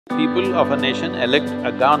People of a nation elect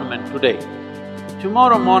a government today.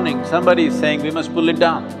 Tomorrow morning, somebody is saying, we must pull it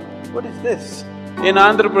down. What is this? In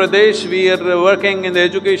Andhra Pradesh, we are working in the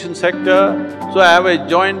education sector, so I have a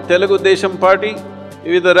joint Telugu Desam party.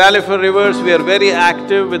 With the Rally for Rivers, we are very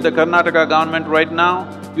active with the Karnataka government right now.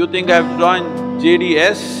 You think I've joined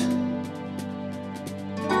JDS?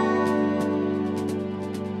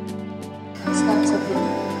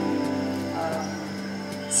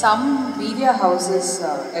 Some media houses,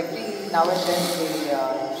 every now and then they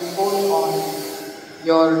report on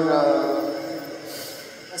your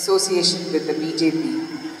association with the BJP.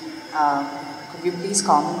 Could you please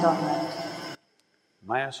comment on that?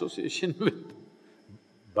 My association with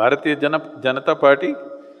Bharatiya Janata Party?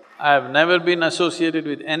 I have never been associated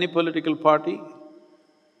with any political party,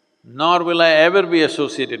 nor will I ever be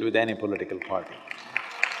associated with any political party.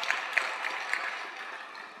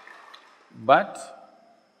 But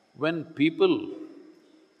when people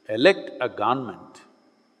elect a government,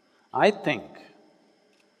 I think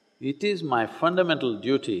it is my fundamental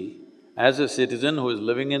duty as a citizen who is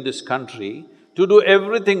living in this country to do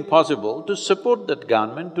everything possible to support that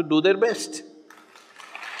government to do their best.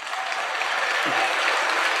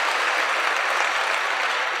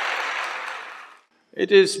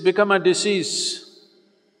 It has become a disease.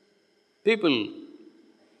 People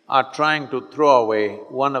are trying to throw away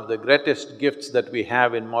one of the greatest gifts that we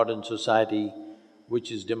have in modern society,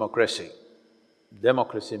 which is democracy.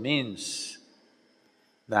 Democracy means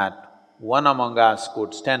that one among us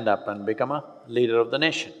could stand up and become a leader of the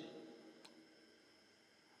nation.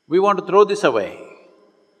 We want to throw this away.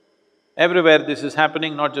 Everywhere this is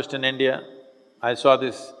happening, not just in India. I saw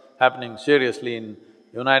this happening seriously in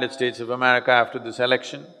United States of America after this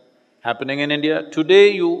election, happening in India.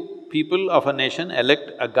 Today you people of a nation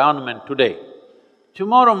elect a government today.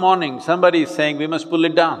 Tomorrow morning, somebody is saying, we must pull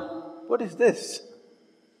it down. What is this?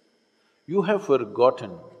 You have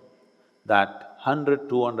forgotten that 100,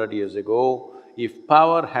 200 years ago, if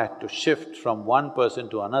power had to shift from one person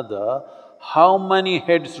to another, how many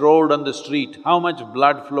heads rolled on the street, how much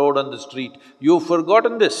blood flowed on the street. You've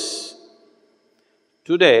forgotten this.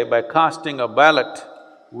 Today, by casting a ballot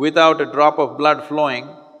without a drop of blood flowing,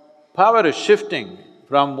 power is shifting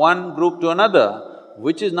from one group to another,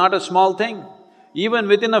 which is not a small thing. Even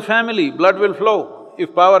within a family, blood will flow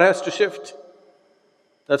if power has to shift.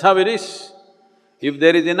 That's how it is. If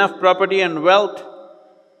there is enough property and wealth,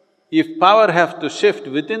 if power has to shift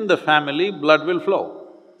within the family, blood will flow.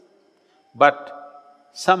 But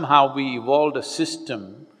somehow we evolved a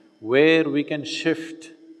system where we can shift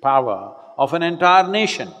power of an entire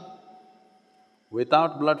nation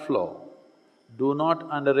without blood flow. Do not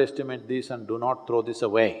underestimate this and do not throw this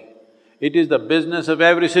away. It is the business of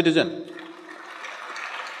every citizen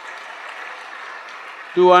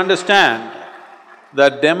to understand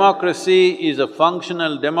that democracy is a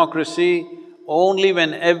functional democracy only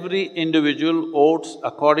when every individual votes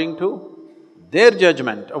according to their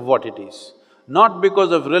judgment of what it is. Not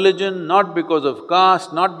because of religion, not because of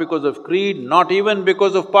caste, not because of creed, not even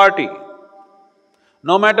because of party.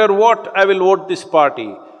 No matter what, I will vote this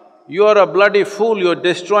party. You are a bloody fool, you are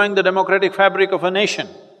destroying the democratic fabric of a nation.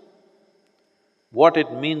 What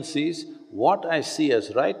it means is, what I see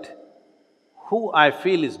as right, who I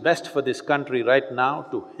feel is best for this country right now,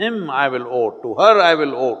 to him I will vote, to her I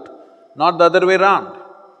will vote, not the other way around.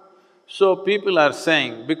 So people are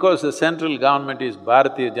saying, because the central government is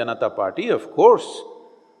Bharatiya Janata Party, of course,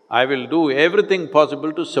 I will do everything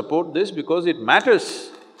possible to support this because it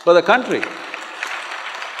matters for the country.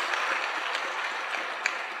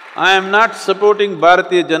 I am not supporting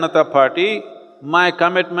Bharatiya Janata Party. My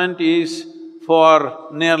commitment is for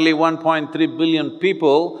nearly 1.3 billion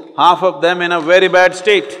people, half of them in a very bad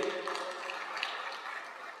state.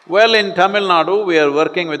 Well, in Tamil Nadu, we are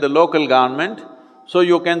working with the local government, so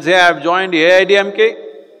you can say I have joined AIDMK.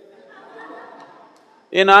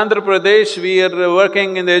 In Andhra Pradesh, we are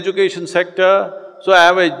working in the education sector, so I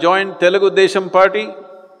have a joint Telugu Desam party.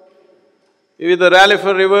 With the Rally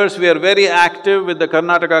for Rivers, we are very active with the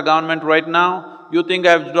Karnataka government right now. You think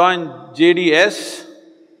I've joined JDS?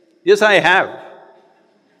 Yes, I have.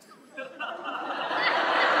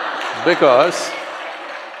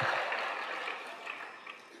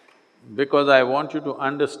 Because I want you to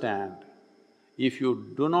understand, if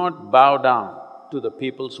you do not bow down to the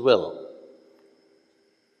people's will,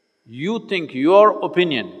 you think your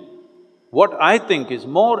opinion, what I think is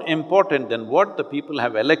more important than what the people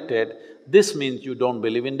have elected, this means you don't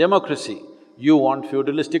believe in democracy. You want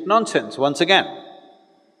feudalistic nonsense once again.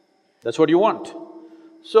 That's what you want.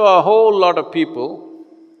 So a whole lot of people,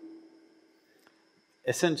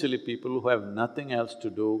 essentially people who have nothing else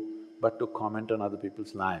to do but to comment on other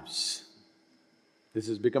people's lives. This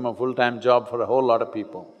has become a full-time job for a whole lot of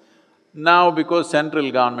people. Now because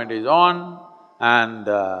central government is on and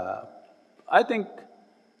I think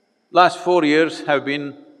last 4 years have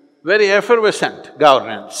been very effervescent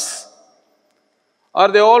governance. Are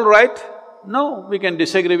they all right? No, we can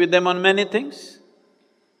disagree with them on many things.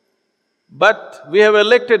 But we have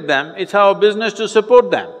elected them, it's our business to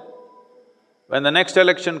support them. When the next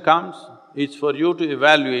election comes, it's for you to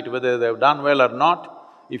evaluate whether they've done well or not.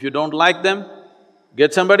 If you don't like them,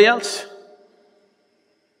 get somebody else.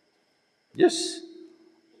 Yes,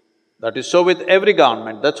 that is so with every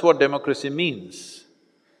government, that's what democracy means.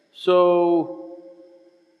 So,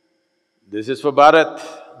 this is for Bharat,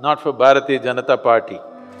 not for Bharatiya Janata Party.